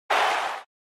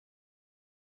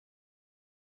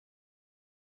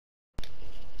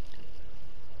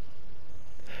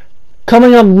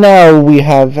Coming up now, we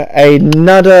have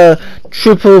another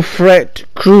triple threat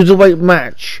cruiserweight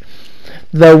match.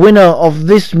 The winner of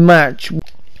this match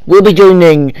will be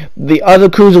joining the other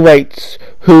cruiserweights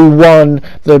who won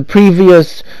the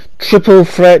previous triple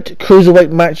threat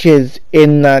cruiserweight matches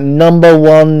in that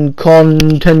 #1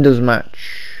 contenders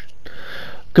match.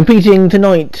 Competing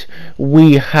tonight,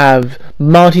 we have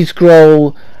Marty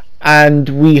Scurll, and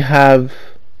we have,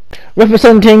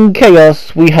 representing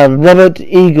Chaos, we have Robert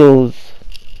Eagles,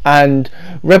 and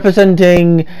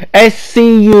representing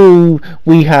SCU,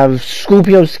 we have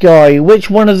Scorpio Sky. Which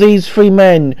one of these three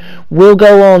men will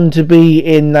go on to be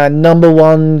in that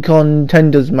 #1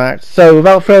 contenders match? So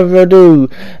without further ado,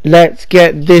 let's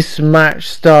get this match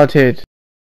started.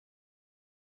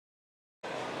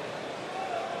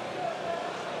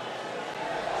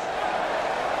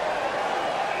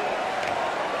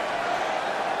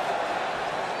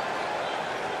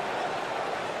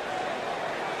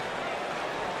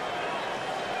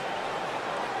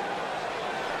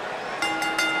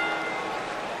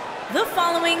 The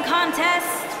following contest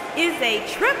is a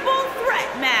triple threat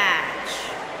match.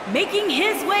 Making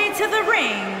his way to the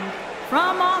ring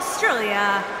from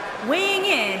Australia, weighing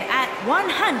in at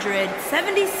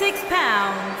 176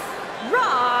 pounds,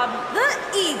 Rob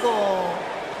the Eagle.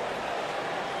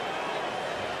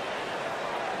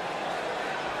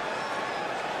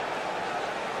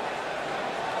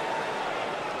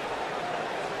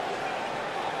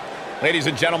 Ladies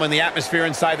and gentlemen, the atmosphere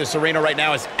inside this arena right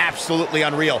now is absolutely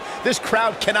unreal. This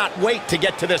crowd cannot wait to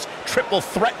get to this triple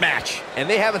threat match. And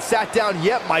they haven't sat down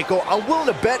yet, Michael. I'm willing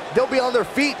to bet they'll be on their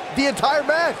feet the entire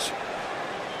match.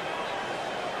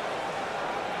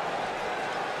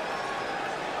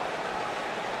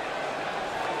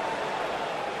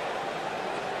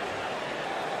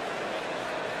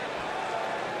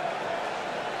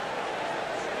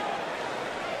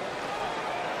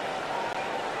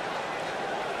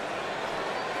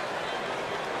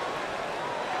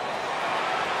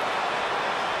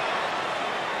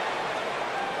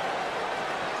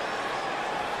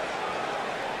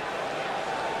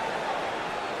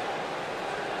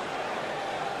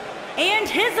 And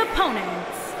his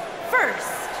opponents,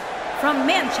 first, from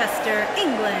Manchester,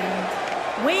 England,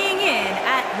 weighing in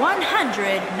at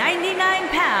 199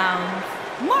 pounds,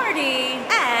 Marty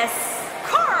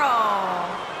Scurll.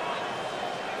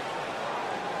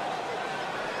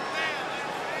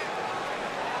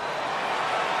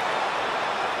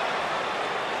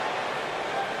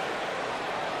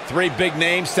 Three big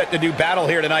names set to do battle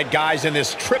here tonight, guys, in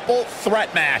this triple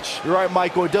threat match. You're right,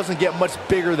 Michael. It doesn't get much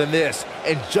bigger than this.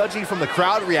 And judging from the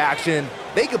crowd reaction,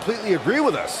 they completely agree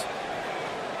with us.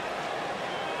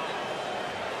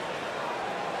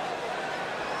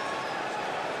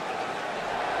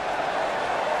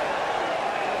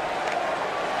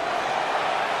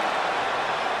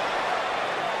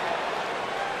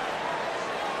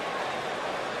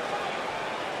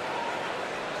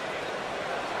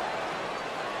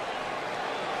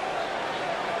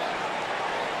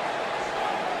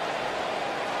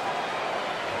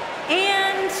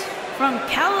 And from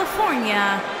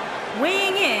California,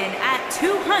 weighing in at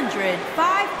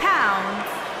 205 pounds,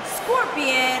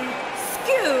 Scorpion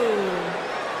Skew.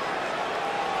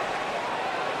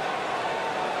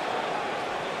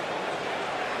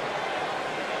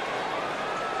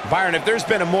 Byron, if there's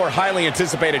been a more highly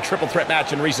anticipated triple threat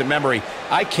match in recent memory,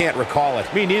 I can't recall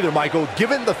it. Me neither, Michael.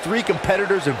 Given the three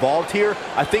competitors involved here,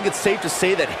 I think it's safe to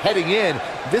say that heading in,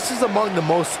 this is among the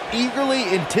most eagerly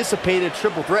anticipated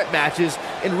triple threat matches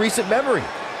in recent memory.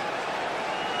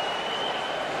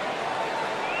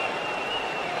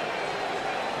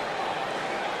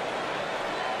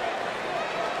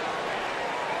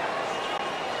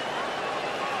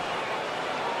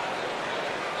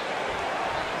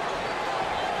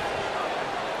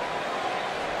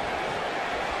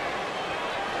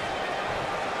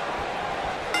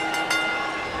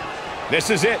 This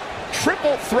is it.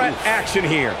 Triple threat action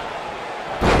here.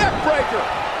 Neckbreaker.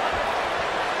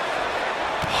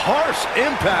 Harsh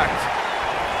impact.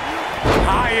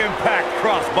 High impact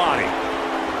crossbody.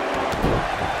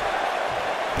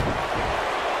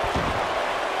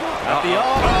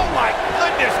 Oh my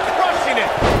goodness, crushing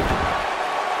it.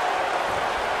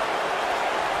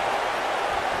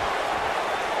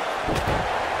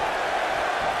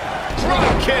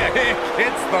 Drop kick.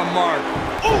 It's the mark.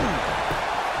 Ooh.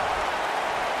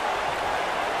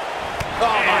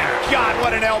 Oh my God,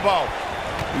 what an elbow.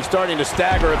 He's starting to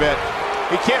stagger a bit.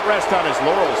 He can't rest on his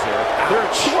laurels here. There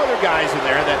are two other guys in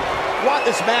there that want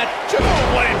this match. Just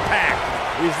what impact.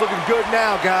 He's looking good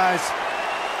now, guys.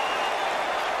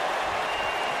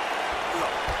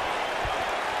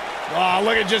 Oh,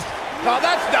 look at just Oh,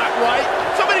 that's not right.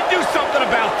 Somebody do something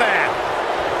about that.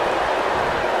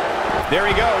 There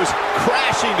he goes,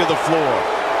 crashing to the floor.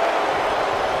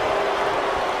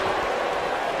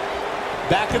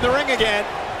 Back in the ring again.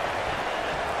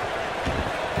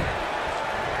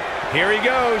 Here he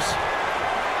goes.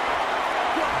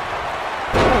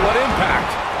 Oh, what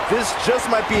impact. This just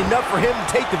might be enough for him to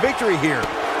take the victory here.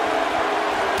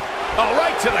 Oh,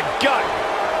 right to the gut.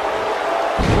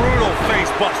 Brutal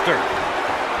face buster.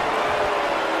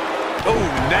 Oh,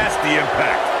 nasty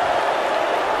impact.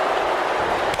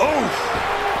 Oof.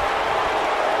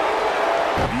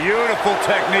 Beautiful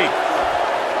technique.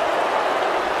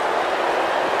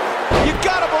 You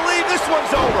gotta believe this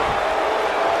one's over.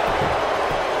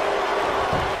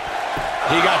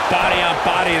 He got body on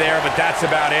body there, but that's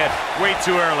about it. Way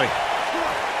too early.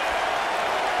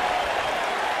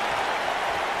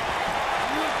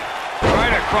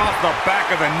 Right across the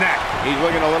back of the neck. He's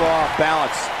looking a little off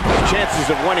balance. His chances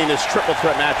of winning this triple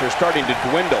threat match are starting to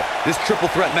dwindle. This triple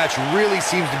threat match really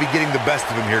seems to be getting the best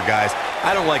of him here, guys.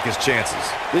 I don't like his chances.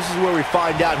 This is where we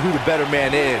find out who the better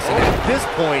man is. And at this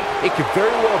point, it could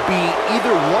very well be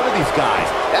either one of these guys.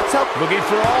 That's how... Looking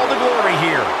for all the glory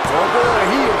here. Oh boy,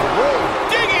 he is rolling.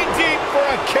 Digging deep for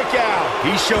a kick out.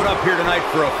 He showed up here tonight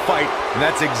for a fight, and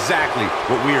that's exactly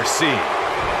what we are seeing.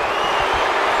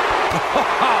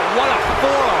 What a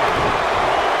forearm.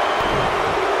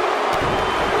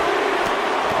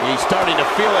 He's starting to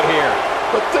feel it here.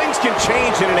 But things can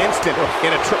change in an instant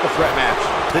in a triple threat match.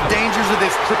 The dangers of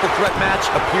this triple threat match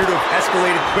appear to have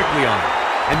escalated quickly on him.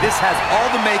 And this has all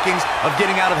the makings of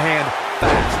getting out of hand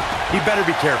fast. He better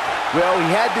be careful. Well, he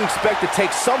had to expect to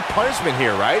take some punishment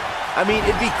here, right? I mean,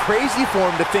 it'd be crazy for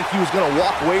him to think he was going to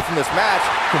walk away from this match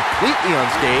completely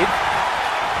unscathed.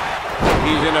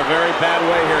 He's in a very bad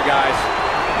way here, guys.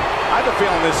 I have a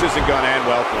feeling this isn't going to end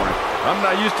well for him. I'm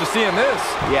not used to seeing this.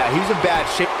 Yeah, he's in bad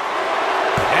shape.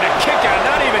 And a kick out,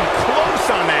 not even close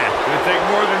on that. Gonna take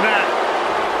more than that.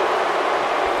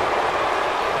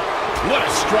 What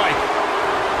a strike.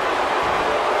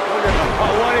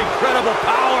 Oh, what incredible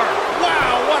power.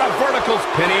 Wow, what a vertical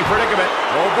spinning predicament.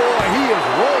 Oh boy, he is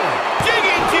rolling.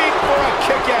 Digging deep for a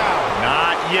kick out.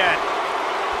 Not yet.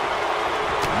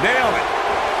 Nailed it.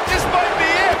 This might be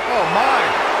it. Oh, my.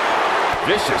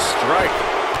 Vicious strike.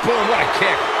 Boom, what a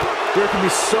kick. There can be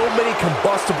so many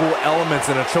combustible elements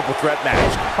in a triple threat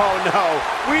match. Oh, no.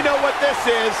 We know what this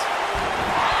is.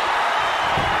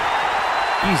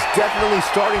 He's definitely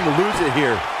starting to lose it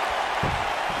here.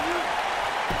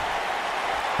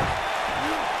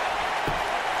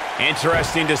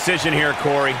 Interesting decision here,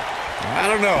 Corey. I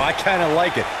don't know. I kind of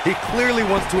like it. He clearly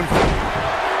wants to...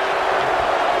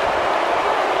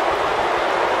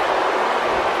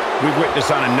 We've witnessed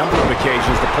on a number of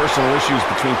occasions the personal issues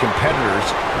between competitors,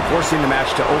 forcing the match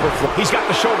to overflow. He's got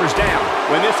the shoulders down.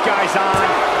 When this guy's on,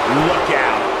 look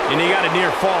out. And he got a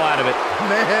near fall out of it.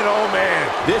 Man, oh man.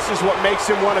 This is what makes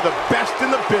him one of the best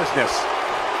in the business.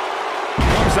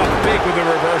 Comes up big with the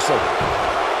reversal.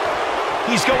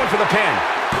 He's going for the pin.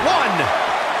 1,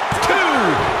 2,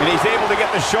 and he's able to get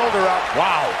the shoulder up.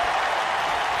 Wow.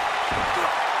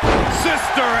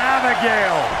 Sister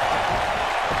Abigail.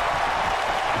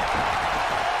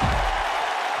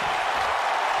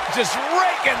 Just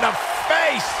rake in the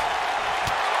face.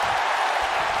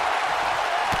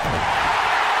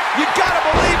 You gotta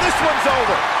believe this one's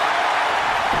over.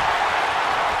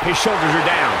 His shoulders are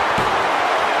down.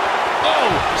 Oh,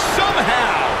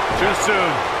 somehow. Too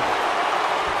soon.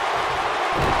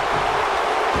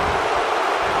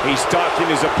 He's stalking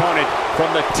his opponent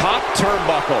from the top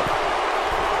turnbuckle.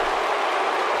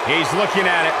 He's looking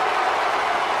at it.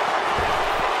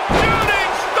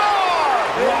 Shooting star!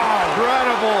 Wow.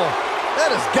 Incredible. That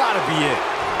has got to be it.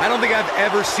 I don't think I've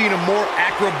ever seen a more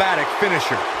acrobatic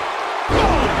finisher.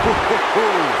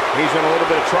 He's in a little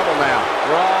bit of trouble now.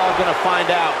 We're all going to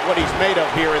find out what he's made of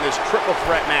here in this triple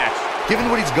threat match. Given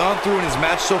what he's gone through in his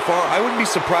match so far, I wouldn't be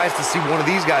surprised to see one of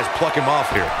these guys pluck him off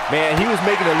here. Man, he was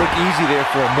making it look easy there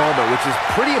for a moment, which is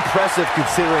pretty impressive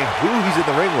considering who he's in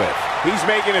the ring with. He's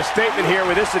making a statement here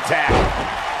with this attack.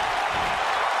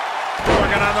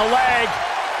 Working on the leg.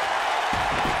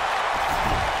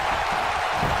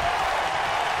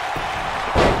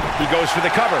 He goes for the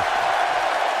cover.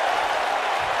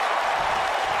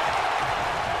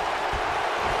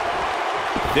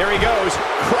 There he goes,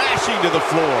 crashing to the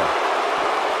floor.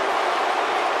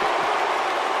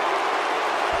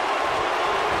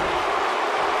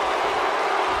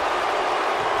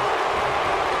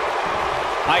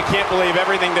 I can't believe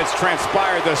everything that's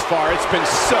transpired thus far. It's been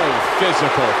so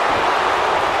physical.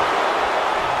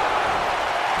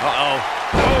 Uh-oh.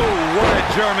 Oh, what a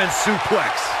German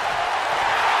suplex.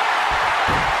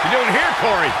 doing here,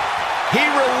 Corey? He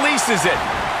releases it.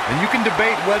 And you can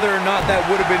debate whether or not that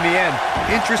would have been the end.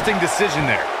 Interesting decision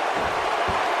there.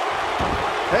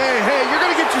 Hey, you're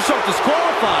going to get yourself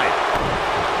disqualified.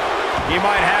 He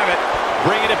might have it.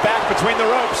 Bringing it back between the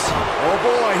ropes. Oh,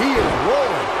 boy, he is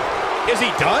rolling. Is he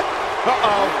done?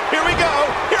 Uh-oh. Here we go.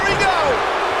 Here we go.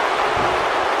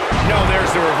 No,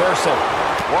 there's the reversal.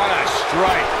 What a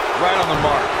strike. Right on the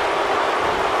mark.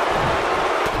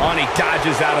 Oh, and he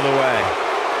dodges out of the way.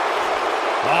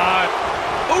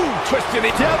 Twisted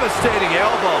it. Devastating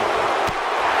elbow.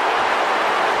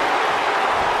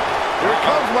 Here it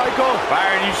comes, Michael.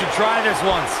 Byron, you should try this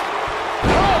once.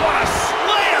 Oh, what a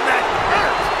slam that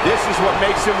hurt. This is what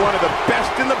makes him one of the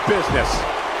best in the business.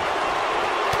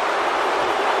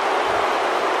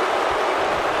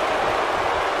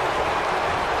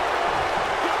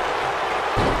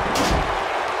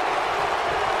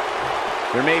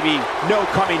 There may be no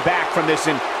coming back from this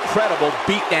incredible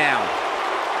beatdown.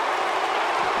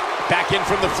 Back in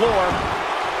from the floor.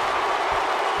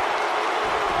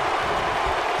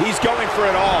 He's going for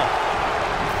it all.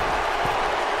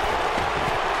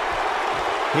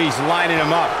 He's lining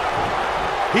him up.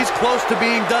 He's close to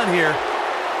being done here.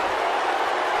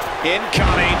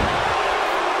 Incoming.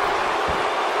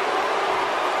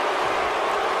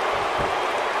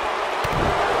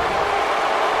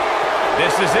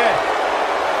 This is it.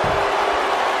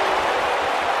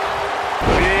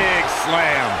 Big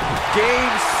slam.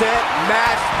 Game, set,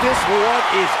 match. This one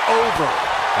is over.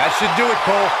 That should do it,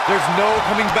 Cole. There's no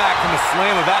coming back from a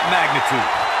slam of that magnitude.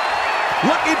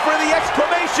 Looking for the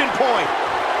exclamation point.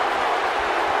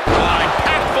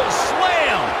 Impactful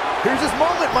slam. Here's his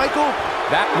moment, Michael.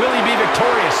 That will he be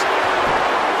victorious?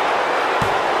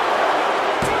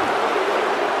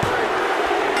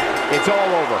 It's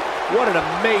all over. What an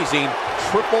amazing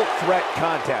triple threat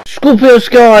contest. Scorpio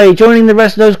Sky joining the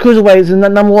rest of those cruiserweights in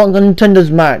that #1 contenders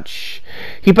match.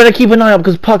 He better keep an eye out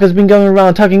because Puck has been going around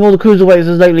attacking all the cruiserweights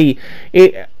as lately.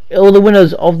 All the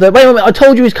winners of the... Wait a minute, I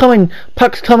told you he's coming.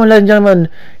 Puck's coming, ladies and gentlemen.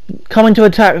 Coming to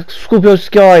attack Scorpio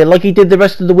Sky like he did the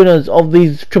rest of the winners of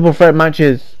these triple threat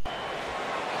matches.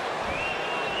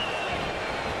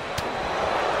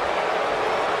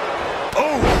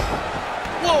 Oh!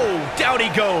 Whoa! Down he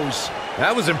goes.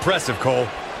 That was impressive, Cole.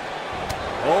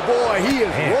 Oh, boy, he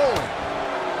is rolling.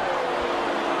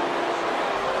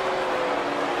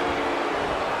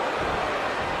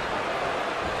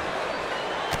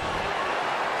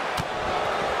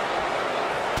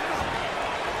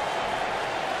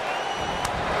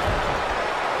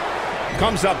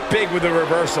 Comes up big with the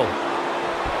reversal.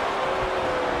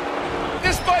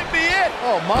 This might be it.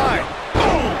 Oh, my.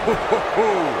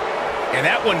 And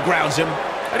that one grounds him.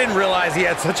 I didn't realize he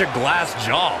had such a glass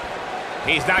jaw.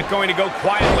 He's not going to go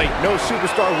quietly. No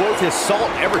superstar worth his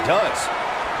salt ever does.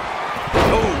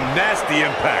 Oh, nasty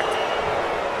impact.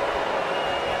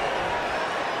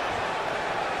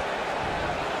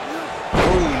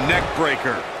 Oh, neck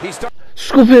breaker.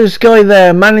 Scorpio Sky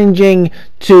there managing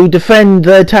to defend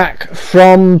the attack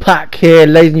from Pac here,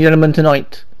 ladies and gentlemen,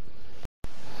 tonight.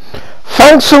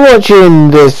 Thanks for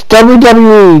watching this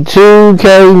WWE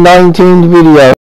 2K19 video.